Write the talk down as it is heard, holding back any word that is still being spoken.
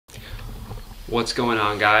What's going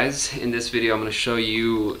on, guys? In this video I'm going to show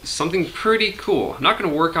you something pretty cool. I'm not going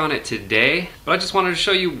to work on it today, but I just wanted to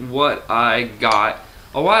show you what I got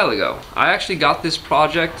a while ago. I actually got this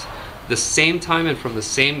project the same time and from the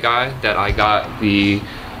same guy that I got the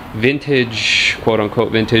vintage,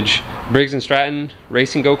 quote-unquote vintage, Briggs & Stratton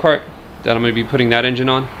racing go-kart that I'm going to be putting that engine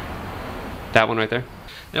on. That one right there.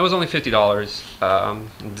 And it was only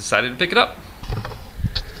 $50. Decided to pick it up.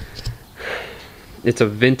 It's a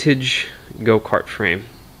vintage go-kart frame.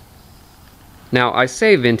 Now I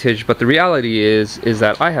say vintage, but the reality is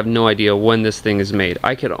that I have no idea when this thing is made.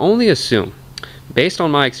 I could only assume, based on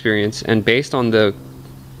my experience and based on the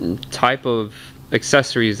type of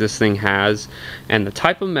accessories this thing has and the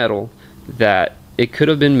type of metal, that it could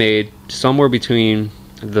have been made somewhere between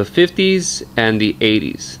the 50s and the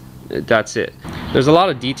 80s. That's it. There's a lot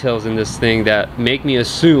of details in this thing that make me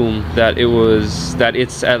assume that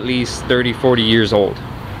it's at least 30-40 years old.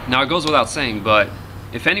 Now it goes without saying, but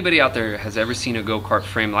if anybody out there has ever seen a go-kart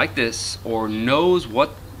frame like this or knows what,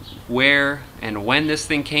 where, and when this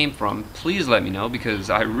thing came from, please let me know, because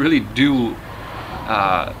I really do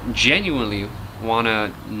genuinely want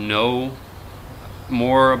to know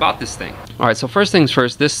more about this thing. Alright, so first things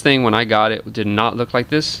first, this thing when I got it did not look like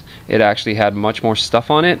this. It actually had much more stuff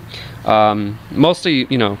on it. Mostly,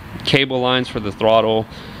 you know, cable lines for the throttle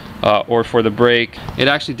or for the brake. It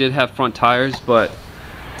actually did have front tires, but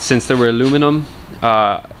since they were aluminum,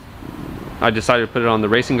 I decided to put it on the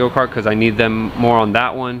racing go-kart because I need them more on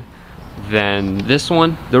that one than this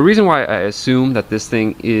one. The reason why I assume that this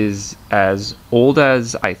thing is as old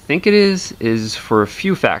as I think it is for a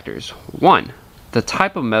few factors. One, the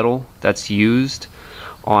type of metal that's used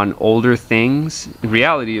on older things. The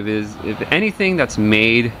reality of it is, if anything that's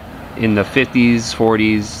made in the 50s,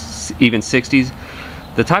 40s, even 60s,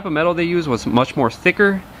 the type of metal they used was much more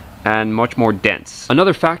thicker and much more dense.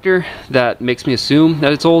 Another factor that makes me assume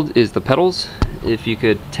that it's old is the pedals. If you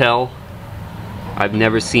could tell, I've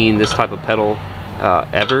never seen this type of pedal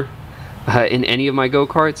ever in any of my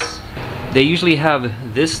go-karts. They usually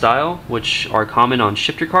have this style, which are common on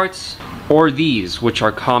shifter karts, or these, which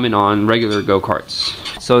are common on regular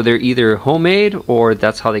go-karts. So they're either homemade or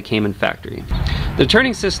that's how they came in factory. The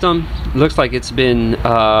turning system looks like it's been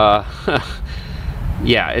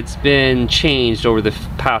yeah, it's been changed over the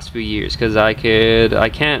past few years, because I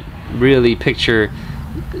can't really picture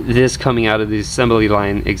this coming out of the assembly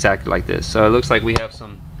line exactly like this. So it looks like we have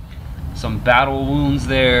some battle wounds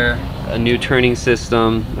there, a new turning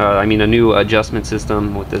system, I mean a new adjustment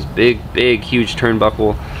system with this big huge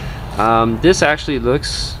turnbuckle. This actually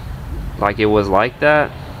looks like it was like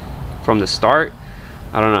that from the start.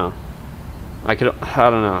 I don't know. I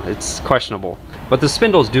don't know. It's questionable. But the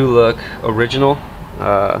spindles do look original.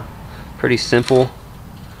 Pretty simple.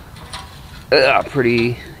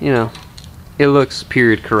 Pretty, you know, it looks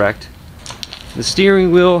period correct. The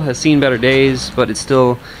steering wheel has seen better days, but it's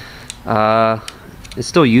still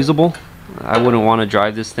usable. I wouldn't want to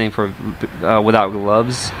drive this thing without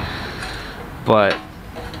gloves. But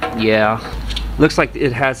yeah, looks like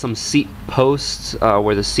it has some seat posts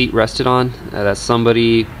where the seat rested on that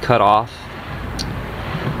somebody cut off.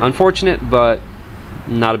 Unfortunate, but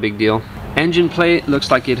not a big deal. Engine plate looks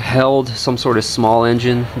like it held some sort of small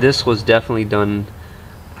engine. This was definitely done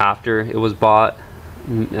after it was bought.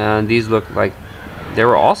 And these look like they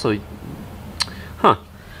were also, if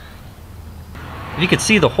you could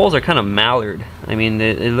see, the holes are kind of mallard. I mean,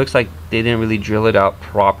 it looks like they didn't really drill it out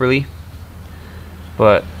properly.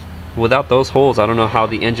 But without those holes, I don't know how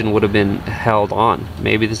the engine would have been held on.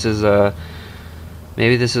 Maybe this is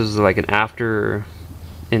like an after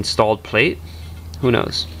installed plate. Who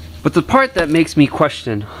knows? But the part that makes me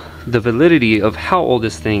question the validity of how old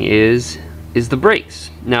this thing is the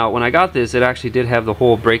brakes. Now, when I got this, it actually did have the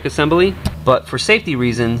whole brake assembly, but for safety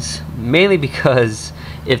reasons, mainly because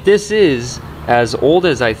if this is as old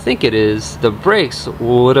as I think it is, the brakes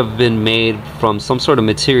would have been made from some sort of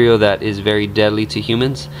material that is very deadly to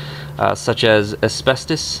humans, such as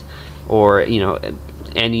asbestos, or, you know,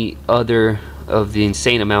 any other of the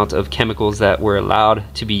insane amount of chemicals that were allowed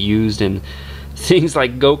to be used in things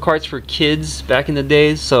like go-karts for kids back in the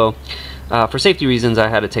days. So for safety reasons, I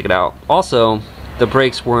had to take it out. Also, the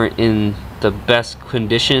brakes weren't in the best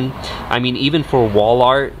condition. I mean, even for wall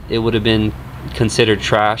art, it would have been considered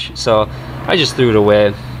trash. So I just threw it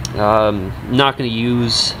away. Not going to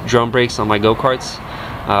use drum brakes on my go-karts,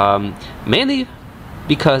 mainly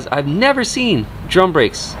because I've never seen drum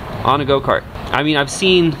brakes on a go-kart. I mean,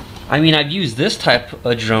 I've used this type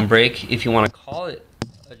of drum brake, if you want to call it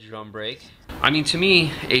a drum brake. I mean, to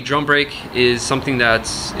me, a drum brake is something that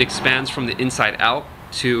expands from the inside out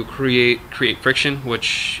to create friction,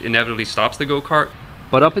 which inevitably stops the go-kart.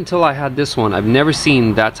 But up until I had this one, I've never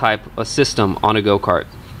seen that type of system on a go-kart.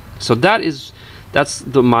 So that's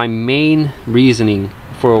my main reasoning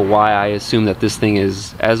for why I assume that this thing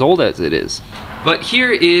is as old as it is. But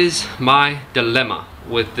here is my dilemma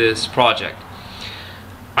with this project.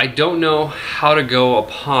 I don't know how to go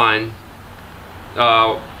upon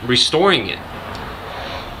restoring it.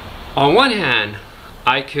 On one hand,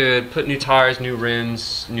 I could put new tires, new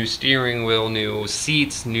rims, new steering wheel, new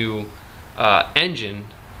seats, new engine,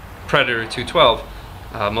 Predator 212,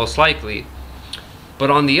 most likely. But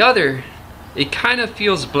on the other, it kind of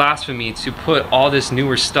feels blasphemy to put all this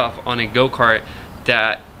newer stuff on a go-kart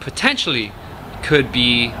that potentially could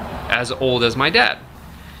be as old as my dad.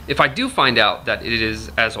 If I do find out that it is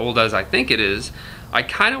as old as I think it is, I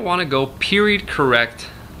kind of want to go period correct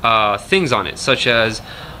things on it, such as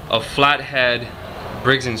a flathead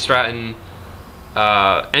Briggs & Stratton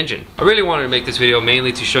engine. I really wanted to make this video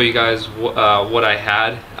mainly to show you guys what I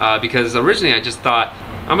had, because originally I just thought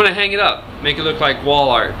I'm gonna hang it up, make it look like wall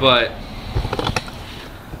art, but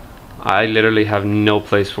I literally have no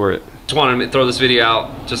place for it. Just wanted to throw this video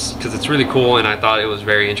out just because it's really cool and I thought it was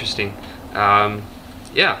very interesting.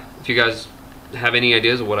 Yeah, if you guys have any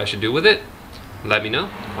ideas of what I should do with it, let me know.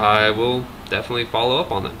 I will definitely follow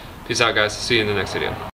up on them. Peace out, guys. See you in the next video.